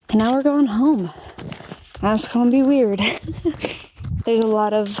And now we're going home. That's gonna be weird. There's a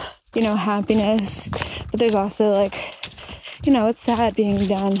lot of, happiness, but there's also it's sad being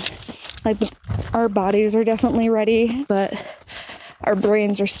done. Our bodies are definitely ready, but our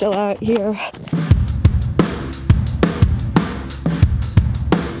brains are still out here.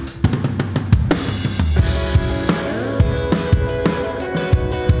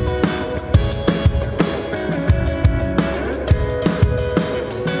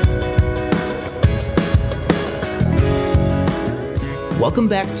 Welcome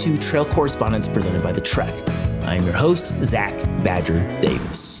back to Trail Correspondence presented by The Trek. I'm your host, Zach Badger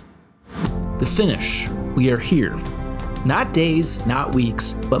Davis. The finish. We are here. Not days, not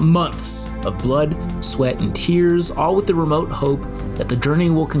weeks, but months of blood, sweat, and tears, all with the remote hope that the journey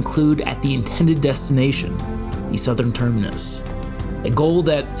will conclude at the intended destination, the southern terminus. A goal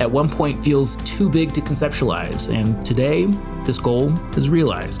that at one point feels too big to conceptualize, and today, this goal is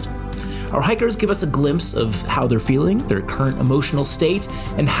realized. Our hikers give us a glimpse of how they're feeling, their current emotional state,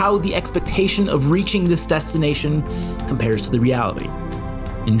 and how the expectation of reaching this destination compares to the reality.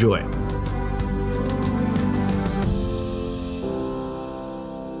 Enjoy.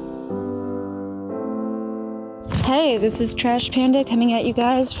 Hey, this is Trash Panda coming at you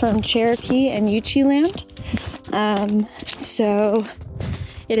guys from Cherokee and Yuchi Land. So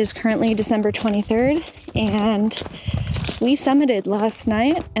it is currently December 23rd, and we summited last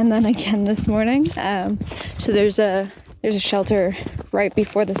night and then again this morning. So there's a shelter right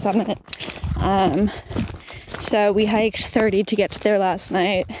before the summit. So we hiked 30 to get to there last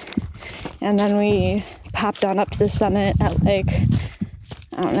night, and then we popped on up to the summit at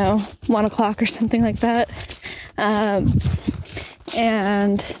 1 o'clock or something like that. And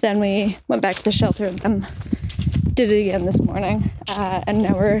then we went back to the shelter and did it again this morning. And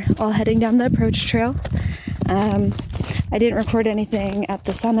now we're all heading down the approach trail. I didn't record anything at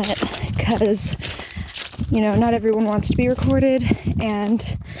the summit because, not everyone wants to be recorded,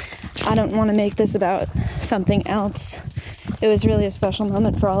 and I don't want to make this about something else. It was really a special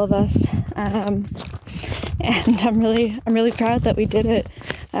moment for all of us. And I'm really proud that we did it.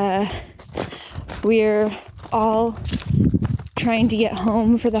 We're all trying to get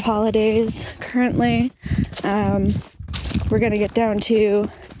home for the holidays currently. We're going to get down to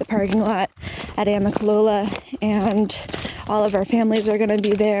the parking lot at Amicalola, and all of our families are going to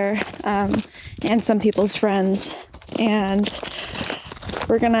be there, and some people's friends, and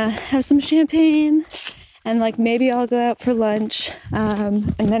we're going to have some champagne, and maybe I'll go out for lunch,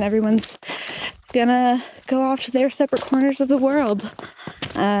 and then everyone's going to go off to their separate corners of the world.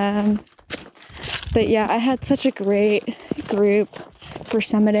 But yeah, I had such a great group for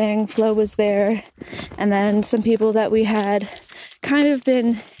summiting. Flo was there, and then some people that we had kind of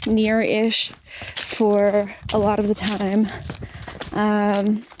been near-ish for a lot of the time,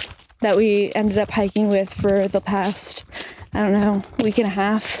 that we ended up hiking with for the past, week and a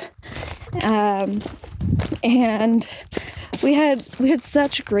half. And we had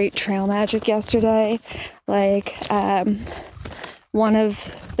such great trail magic yesterday. One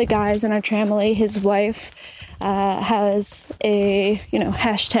of the guys in our family, his wife, has a,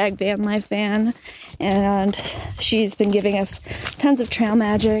 hashtag van life van, and she's been giving us tons of trail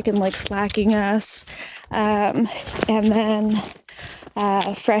magic and slacking us. And then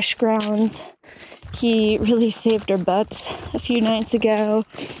Fresh Grounds, he really saved our butts a few nights ago,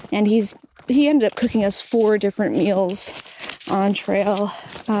 and he ended up cooking us 4 different meals on trail.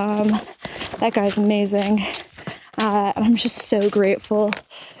 That guy's amazing. And I'm just so grateful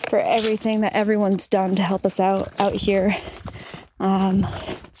for everything that everyone's done to help us out here. And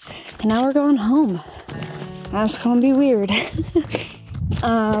now we're going home. That's gonna be weird.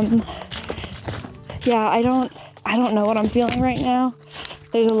 Yeah, I don't know what I'm feeling right now.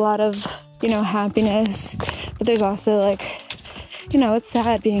 There's a lot of, happiness, but there's also it's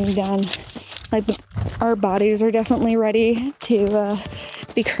sad being done. Our bodies are definitely ready to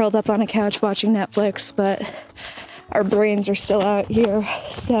be curled up on a couch watching Netflix, but our brains are still out here,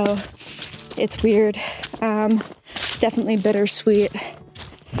 so it's weird. Definitely bittersweet.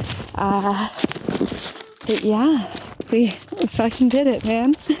 But yeah, we fucking did it,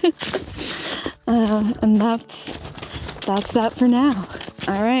 man. And that's that for now.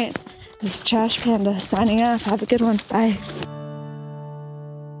 All right, this is Trash Panda signing off. Have a good one. Bye.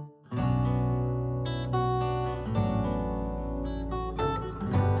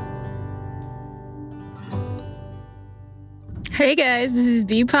 Hey guys, this is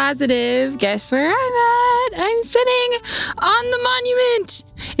Be Positive. Guess where I'm at? I'm sitting on the monument.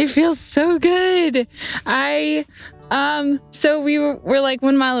 It feels so good. So we were like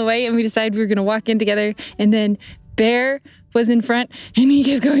 1 mile away, and we decided we were gonna walk in together, and then Bear was in front, and he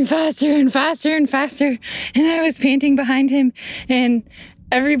kept going faster and faster and faster, and I was panting behind him, and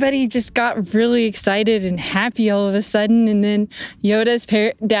everybody just got really excited and happy all of a sudden. And then Yoda's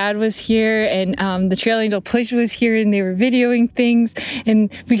dad was here, and the Trail Angel Push was here, and they were videoing things,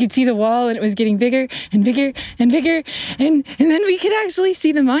 and we could see the wall, and it was getting bigger and bigger and bigger, and then we could actually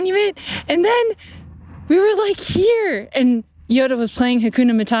see the monument, and then we were like here, and Yoda was playing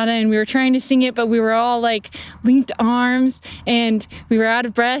Hakuna Matata, and we were trying to sing it, but we were all like linked arms, and we were out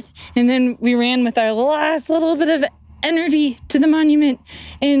of breath, and then we ran with our last little bit of energy to the monument,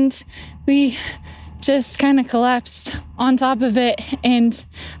 and we just kind of collapsed on top of it, and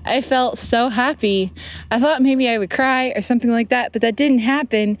I felt so happy. I thought maybe I would cry or something like that, but that didn't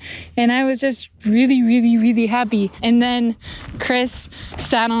happen, and I was just really, really, really happy. And then Chris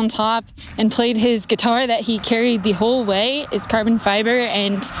sat on top and played his guitar that he carried the whole way. It's carbon fiber,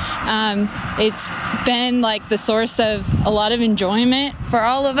 and it's been like the source of a lot of enjoyment for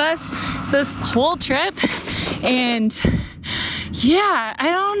all of us this whole trip. And yeah, I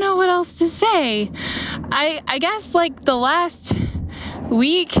don't know what else to say. I guess like the last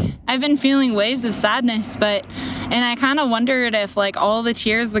week I've been feeling waves of sadness, and I kind of wondered if like all the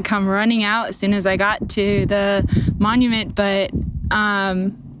tears would come running out as soon as I got to the monument, but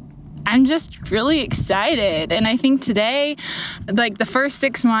I'm just really excited. And I think today, like the first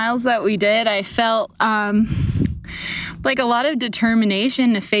 6 miles that we did, I felt like a lot of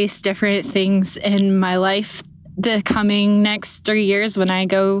determination to face different things in my life the coming next 3 years when I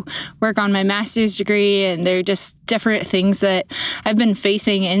go work on my master's degree. And they're just different things that I've been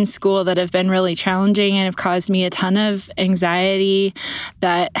facing in school that have been really challenging and have caused me a ton of anxiety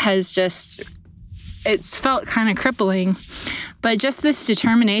that has just, it's felt kind of crippling. But just this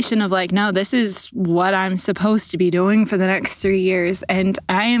determination of like, no, this is what I'm supposed to be doing for the next 3 years, and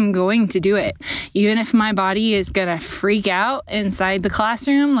I am going to do it. Even if my body is going to freak out inside the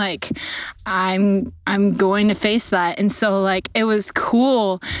classroom, like I'm going to face that. And so like it was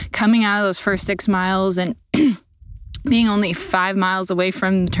cool coming out of those first 6 miles and being only 5 miles away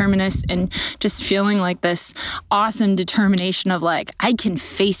from the terminus and just feeling like this awesome determination of like, I can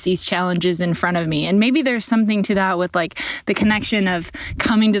face these challenges in front of me. And maybe there's something to that with like the connection of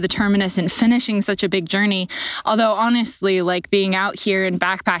coming to the terminus and finishing such a big journey. Although honestly, like being out here and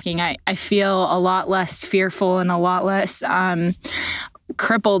backpacking, I feel a lot less fearful and a lot less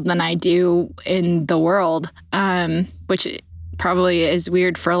crippled than I do in the world, which probably is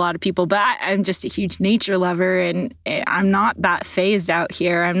weird for a lot of people, but I'm just a huge nature lover, and I'm not that phased out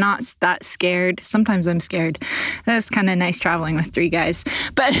here. I'm not that scared. Sometimes I'm scared. That's kind of nice traveling with 3 guys.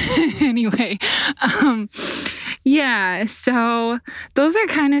 But anyway, yeah, so those are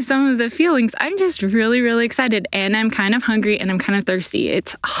kind of some of the feelings. I'm just really, really excited, and I'm kind of hungry, and I'm kind of thirsty.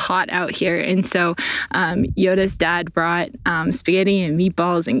 It's hot out here, and so Yoda's dad brought spaghetti and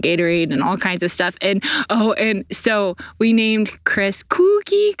meatballs and Gatorade and all kinds of stuff. And so we named Chris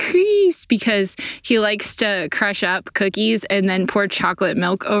Cookie Crease because he likes to crush up cookies and then pour chocolate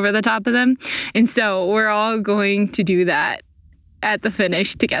milk over the top of them. And so we're all going to do that at the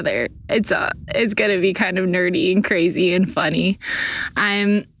finish together. It's going to be kind of nerdy and crazy and funny.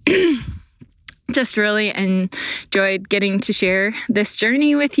 I'm just really enjoyed getting to share this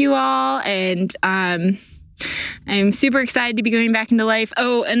journey with you all, and I'm super excited to be going back into life.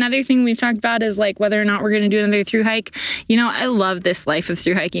 Oh, another thing we've talked about is like whether or not we're going to do another thru hike. You know, I love this life of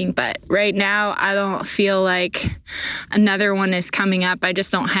thru hiking, but right now I don't feel like another one is coming up. I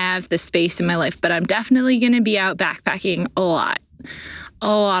just don't have the space in my life, but I'm definitely going to be out backpacking a lot.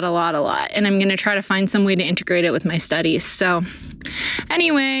 And I'm going to try to find some way to integrate it with my studies. So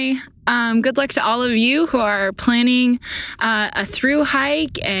anyway, good luck to all of you who are planning a thru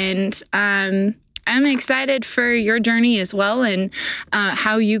hike, and I'm excited for your journey as well, and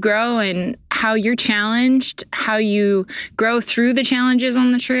how you grow and how you're challenged, how you grow through the challenges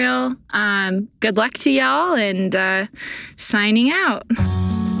on the trail. Good luck to y'all, and signing out.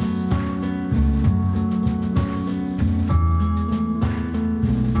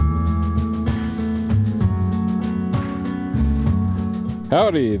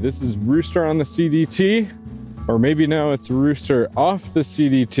 Howdy, this is Rooster on the CDT, or maybe now it's Rooster off the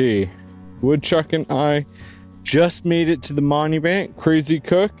CDT. Woodchuck and I just made it to the monument, Crazy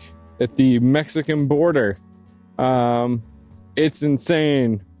Cook, at the Mexican border. It's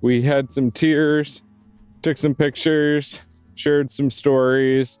insane. We had some tears, took some pictures, shared some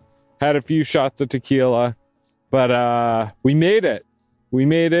stories, had a few shots of tequila, but we made it. We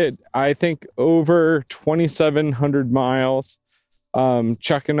made it, I think, over 2,700 miles.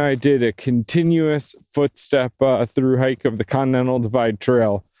 Chuck and I did a continuous footstep through hike of the Continental Divide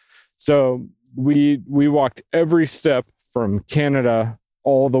Trail. So we walked every step from Canada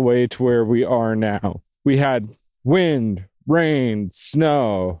all the way to where we are now. We had wind, rain,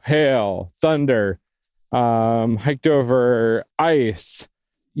 snow, hail, thunder, hiked over ice,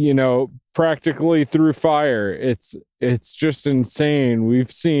 practically through fire. It's just insane.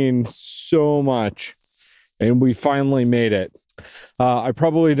 We've seen so much, and we finally made it. I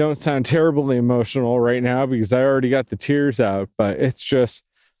probably don't sound terribly emotional right now because I already got the tears out, but it's just,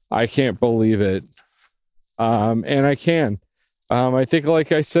 I can't believe it. And I can. I think,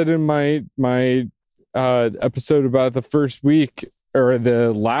 like I said in my episode about the first week or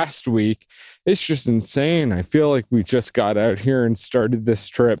the last week, it's just insane. I feel like we just got out here and started this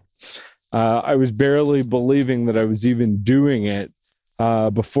trip. I was barely believing that I was even doing it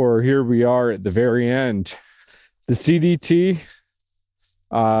before here we are at the very end. The CDT,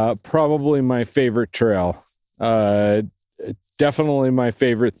 probably my favorite trail. Definitely my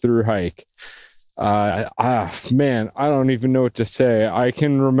favorite through hike. Man, I don't even know what to say. I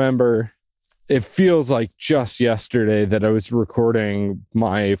can remember, it feels like just yesterday that I was recording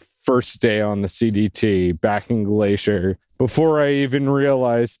my first day on the CDT back in Glacier before I even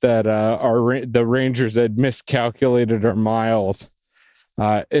realized that the Rangers had miscalculated our miles.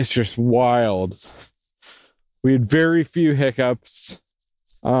 It's just wild. We had very few hiccups.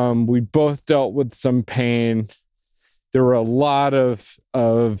 We both dealt with some pain. There were a lot of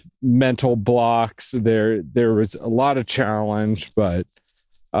mental blocks. There was a lot of challenge, but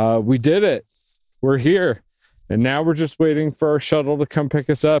we did it. We're here, and now we're just waiting for our shuttle to come pick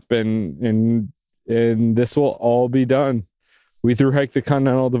us up, and this will all be done. We through hiked the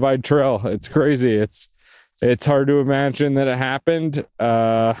Continental Divide Trail. It's crazy. It's hard to imagine that it happened.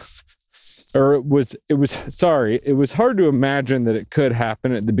 It was hard to imagine that it could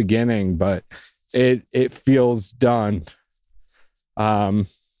happen at the beginning, but it feels done. I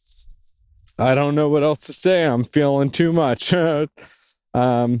don't know what else to say. I'm feeling too much.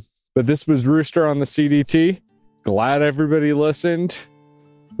 But this was Rooster on the CDT. Glad everybody listened.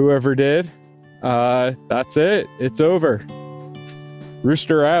 Whoever did. That's it. It's over.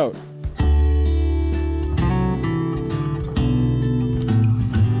 Rooster out.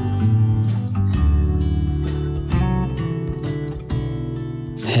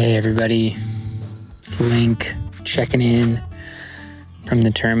 Hey everybody, it's Link checking in from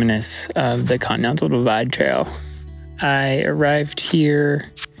the terminus of the Continental Divide Trail. I arrived here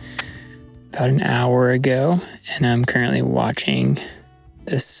about an hour ago, and I'm currently watching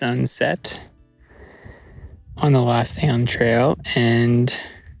the sunset on the last day on the trail, and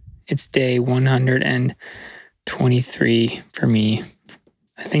it's day 123 for me.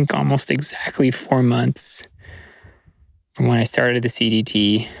 I think almost exactly 4 months from when I started the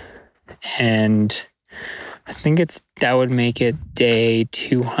CDT, and I think that would make it day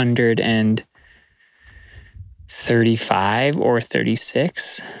 235 or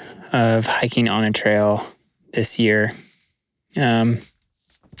 36 of hiking on a trail this year. I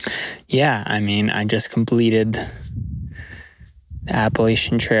just completed the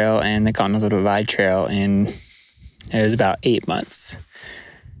Appalachian Trail and the Continental Divide Trail it was about 8 months.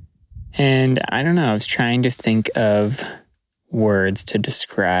 And I don't know, I was trying to think of words to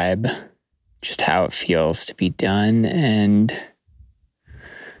describe just how it feels to be done. And,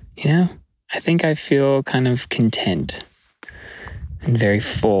 I think I feel kind of content and very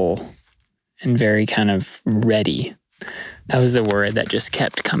full and very kind of ready. That was the word that just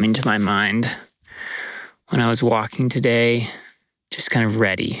kept coming to my mind when I was walking today, just kind of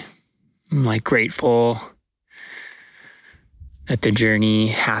ready. I'm grateful that the journey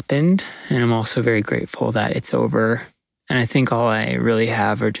happened, and I'm also very grateful that it's over. And I think all I really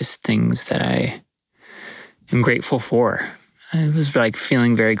have are just things that I am grateful for. I was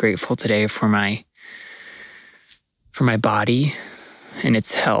feeling very grateful today for my body and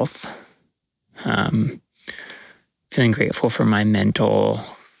its health. Feeling grateful for my mental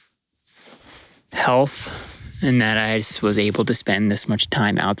health, and that I just was able to spend this much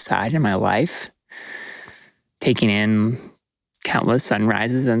time outside in my life, taking in countless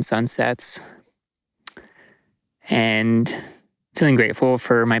sunrises and sunsets, and feeling grateful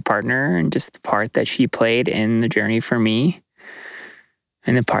for my partner and just the part that she played in the journey for me,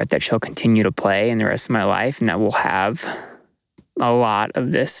 and the part that she'll continue to play in the rest of my life, and that we'll have a lot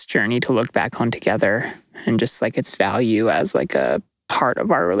of this journey to look back on together, and just its value as a part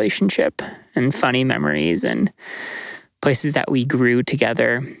of our relationship, and funny memories and places that we grew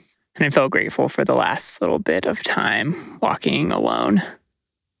together. And I felt grateful for the last little bit of time walking alone.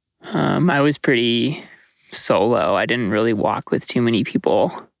 I was pretty solo. I didn't really walk with too many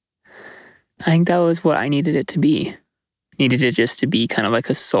people. I think that was what I needed it to be. needed it just to be kind of like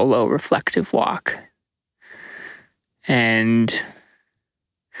a solo reflective walk. And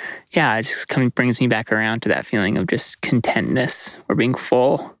yeah, it just kind of brings me back around to that feeling of just contentness or being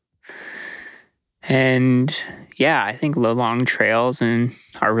full. And yeah, I think long trails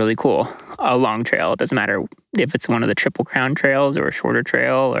are really cool. A long trail, it doesn't matter if it's one of the Triple Crown trails or a shorter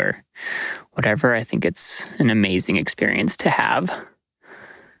trail or whatever. I think it's an amazing experience to have.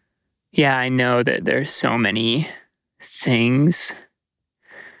 Yeah, I know that there's so many things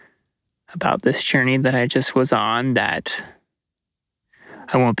about this journey that I just was on that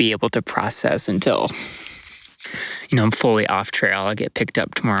I won't be able to process until, I'm fully off trail. I'll get picked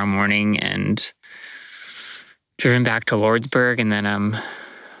up tomorrow morning and driven back to Lordsburg, and then I'm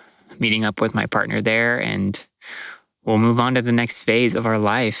meeting up with my partner there, and we'll move on to the next phase of our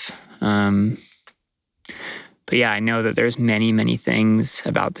life. But yeah, I know that there's many, many things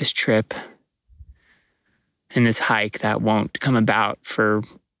about this trip and this hike that won't come about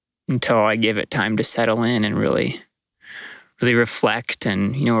until I give it time to settle in and really reflect.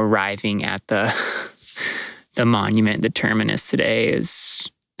 And, arriving at the monument, the terminus today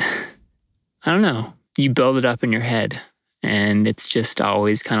is, I don't know, you build it up in your head, and it's just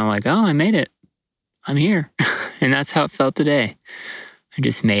always kind of like, oh, I made it. I'm here. And that's how it felt today. I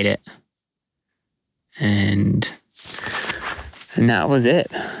just made it. And that was it.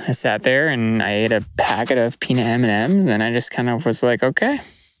 I sat there and I ate a packet of peanut M&Ms, and I just kind of was like, okay,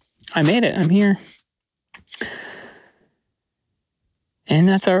 I made it. I'm here. And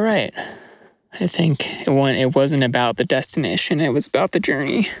that's all right. I think it wasn't about the destination. It was about the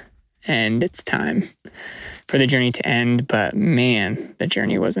journey. And it's time for the journey to end. But man, the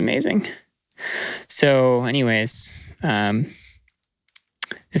journey was amazing. So anyways,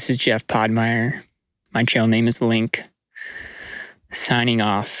 this is Jeff Podmeyer. My trail name is Link. Signing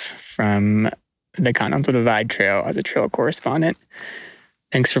off from the Continental Divide Trail as a trail correspondent.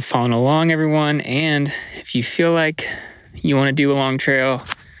 Thanks for following along, everyone. And if you feel like you want to do a long trail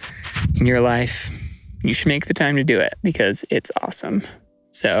in your life, you should make the time to do it because it's awesome.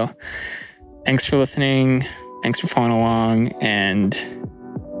 So thanks for listening. Thanks for following along. And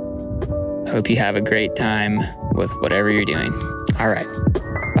I hope you have a great time with whatever you're doing. All right.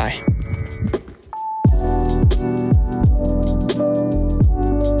 Bye.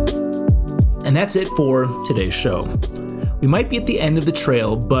 And that's it for today's show. We might be at the end of the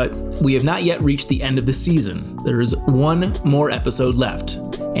trail, but we have not yet reached the end of the season. There is one more episode left,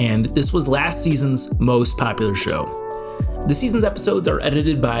 and this was last season's most popular show. The season's episodes are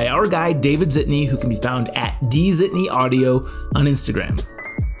edited by our guy, David Zitney, who can be found at DZitneyAudio on Instagram.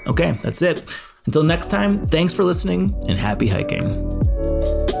 Okay, that's it. Until next time, thanks for listening and happy hiking.